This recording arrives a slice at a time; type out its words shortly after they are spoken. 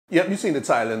Yep, you seen the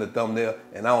title and the thumbnail,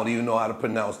 and I don't even know how to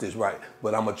pronounce this right,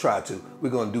 but I'm gonna try to. We're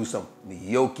gonna do some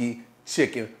gnocchi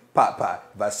chicken pot pie.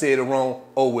 If I say it wrong,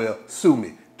 oh well, sue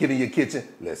me. Get in your kitchen,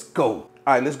 let's go. All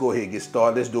right, let's go ahead and get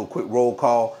started. Let's do a quick roll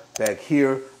call back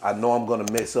here. I know I'm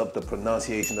gonna mess up the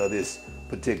pronunciation of this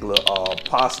particular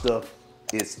pasta.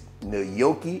 It's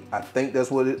gnocchi, I think that's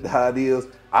how it is.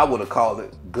 I would have called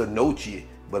it gnocchi,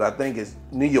 but I think it's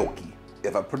gnocchi.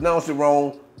 If I pronounce it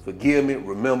wrong, forgive me.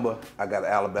 Remember, I got an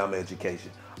Alabama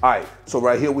education. All right, so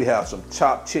right here we have some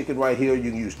chopped chicken right here.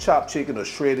 You can use chopped chicken or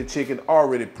shredded chicken,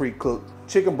 already pre-cooked.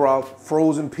 Chicken broth,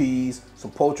 frozen peas,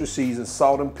 some poultry seasoning,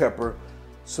 salt and pepper,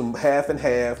 some half and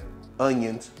half,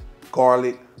 onions,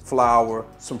 garlic, flour,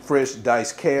 some fresh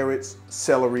diced carrots,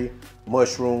 celery,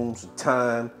 mushrooms,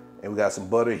 thyme, and we got some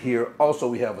butter here. Also,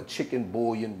 we have a chicken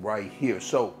bouillon right here.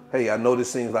 So, hey, I know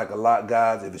this seems like a lot,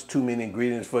 guys. If it's too many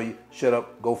ingredients for you, shut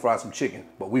up, go fry some chicken.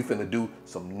 But we finna do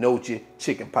some gnocchi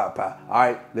chicken pot pie. All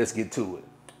right, let's get to it.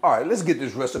 All right, let's get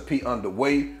this recipe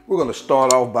underway. We're gonna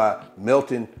start off by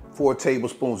melting 4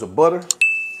 tablespoons of butter.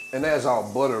 And as our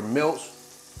butter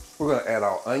melts, we're gonna add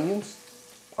our onions,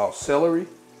 our celery,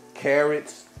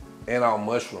 carrots, and our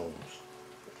mushrooms.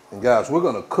 And guys, we're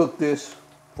gonna cook this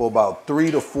for about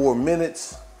 3 to 4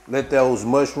 minutes. Let those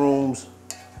mushrooms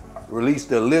release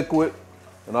their liquid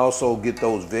and also get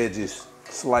those veggies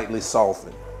slightly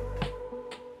softened.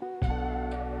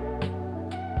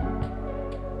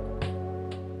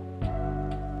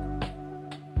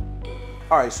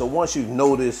 All right, so once you've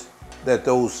noticed that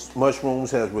those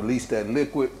mushrooms has released that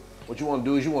liquid, what you wanna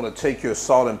do is you wanna take your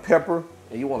salt and pepper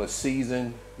and you wanna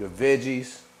season your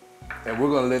veggies, and we're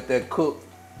gonna let that cook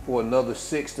for another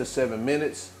 6 to 7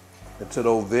 minutes until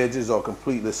those veggies are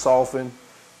completely softened.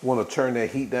 You want to turn that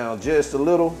heat down just a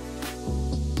little.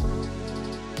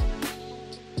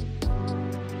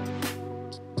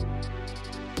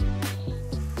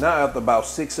 Now after about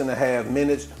 6.5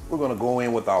 minutes, we're going to go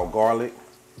in with our garlic,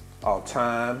 our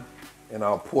thyme, and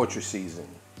our poultry seasoning.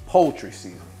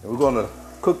 And we're going to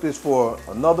cook this for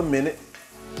another minute.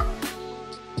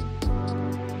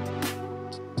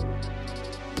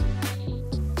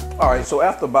 All right, so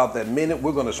after about that minute,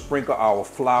 we're gonna sprinkle our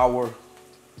flour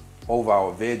over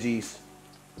our veggies.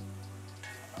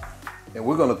 And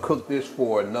we're gonna cook this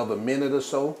for another minute or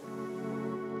so.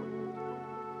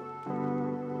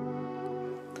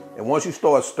 And once you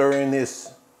start stirring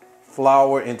this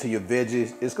flour into your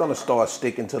veggies, it's gonna start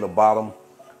sticking to the bottom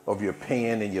of your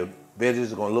pan, and your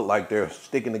veggies are gonna look like they're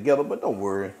sticking together, but don't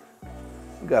worry.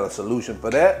 We got a solution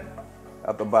for that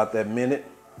after about that minute.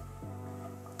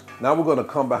 Now we're gonna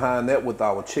come behind that with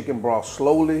our chicken broth,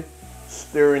 slowly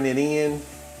stirring it in,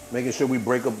 making sure we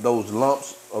break up those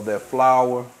lumps of that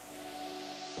flour.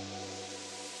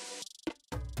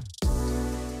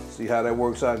 See how that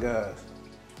works out, guys?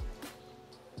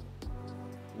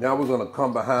 Now we're gonna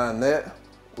come behind that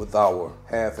with our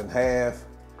half and half.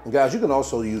 And guys, you can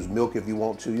also use milk if you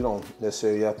want to. You don't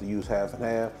necessarily have to use half and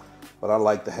half, but I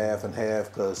like the half and half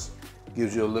because it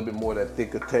gives you a little bit more of that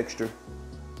thicker texture.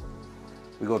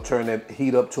 We're gonna turn that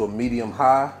heat up to a medium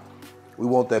high. We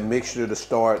want that mixture to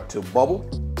start to bubble.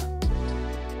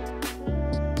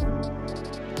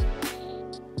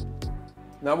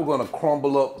 Now we're gonna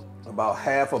crumble up about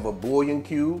half of a bouillon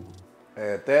cube.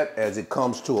 Add that as it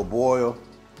comes to a boil,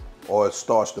 or it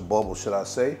starts to bubble, should I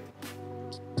say.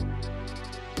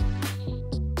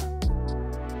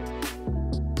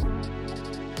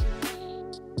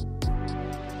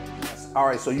 All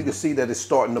right, so you can see that it's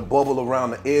starting to bubble around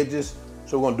the edges.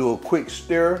 So we're gonna do a quick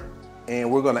stir,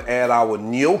 and we're gonna add our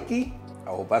gnocchi. I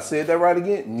hope I said that right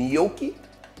again, gnocchi.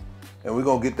 And we're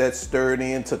gonna get that stirred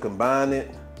in to combine it.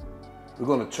 We're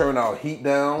gonna turn our heat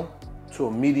down to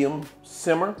a medium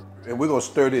simmer, and we're gonna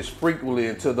stir this frequently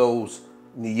until those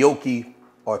gnocchi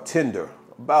are tender,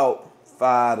 about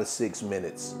 5 to 6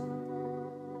 minutes.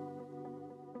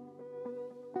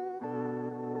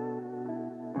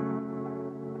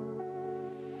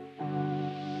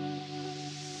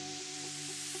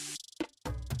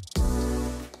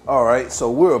 All right, so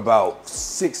we're about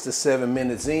 6 to 7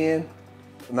 minutes in.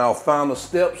 Now, final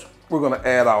steps, we're gonna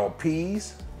add our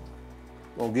peas.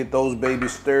 We're gonna get those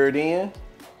babies stirred in,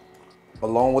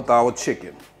 along with our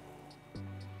chicken.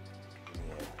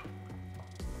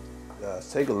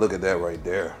 Guys, take a look at that right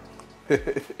there.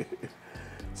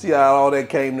 See how all that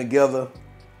came together?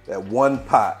 That one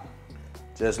pot,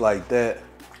 just like that.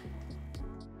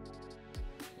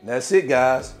 And that's it,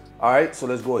 guys. All right, so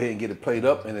let's go ahead and get it plated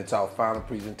up, and it's our final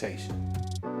presentation.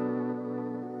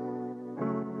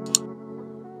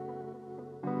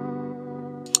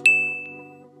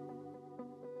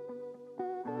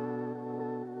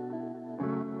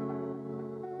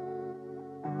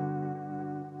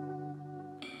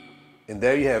 And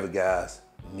there you have it, guys.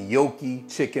 Gnocchi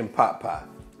chicken pot pie.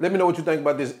 Let me know what you think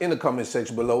about this in the comment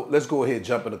section below. Let's go ahead and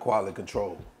jump into quality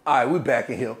control. All right, we're back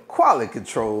in here. Quality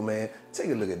control, man.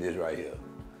 Take a look at this right here.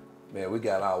 Man, we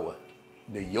got our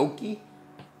gnocchi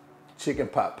chicken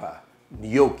pot pie.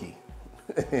 Gnocchi.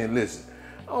 And listen,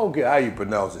 I don't care how you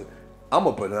pronounce it. I'm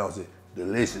gonna pronounce it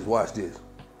delicious. Watch this.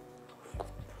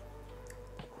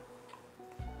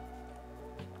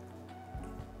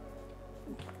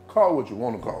 Call it what you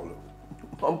want to call it.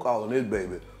 I'm calling this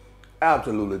baby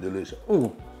absolutely delicious.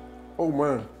 Ooh. Oh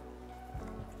man.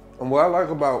 And what I like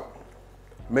about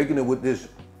making it with this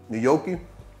gnocchi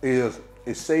is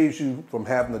it saves you from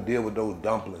having to deal with those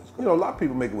dumplings. You know, a lot of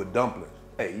people make it with dumplings.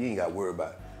 Hey, you ain't got to worry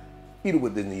about it. Eat it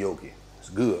with this gnocchi. It's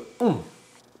good.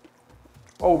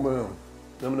 Oh man.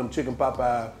 Remember them chicken pot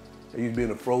pies? They used to be in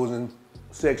the frozen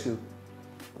section.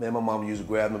 Man, my mama used to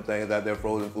grab them things out there,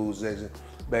 frozen food section.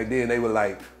 Back then, they were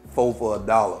like 4 for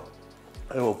 $1.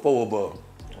 They were 4 above.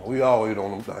 We all ate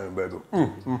on them things, baby.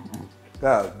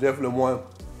 Guys, definitely one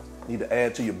you need to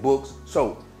add to your books.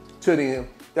 So, till then,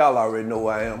 y'all already know who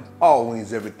I am. All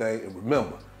wings, everything. And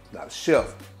remember, not a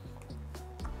chef.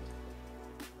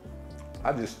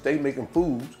 I just stay making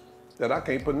foods that I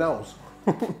can't pronounce.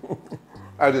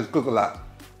 I just cook a lot.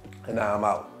 And now I'm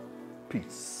out.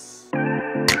 Peace.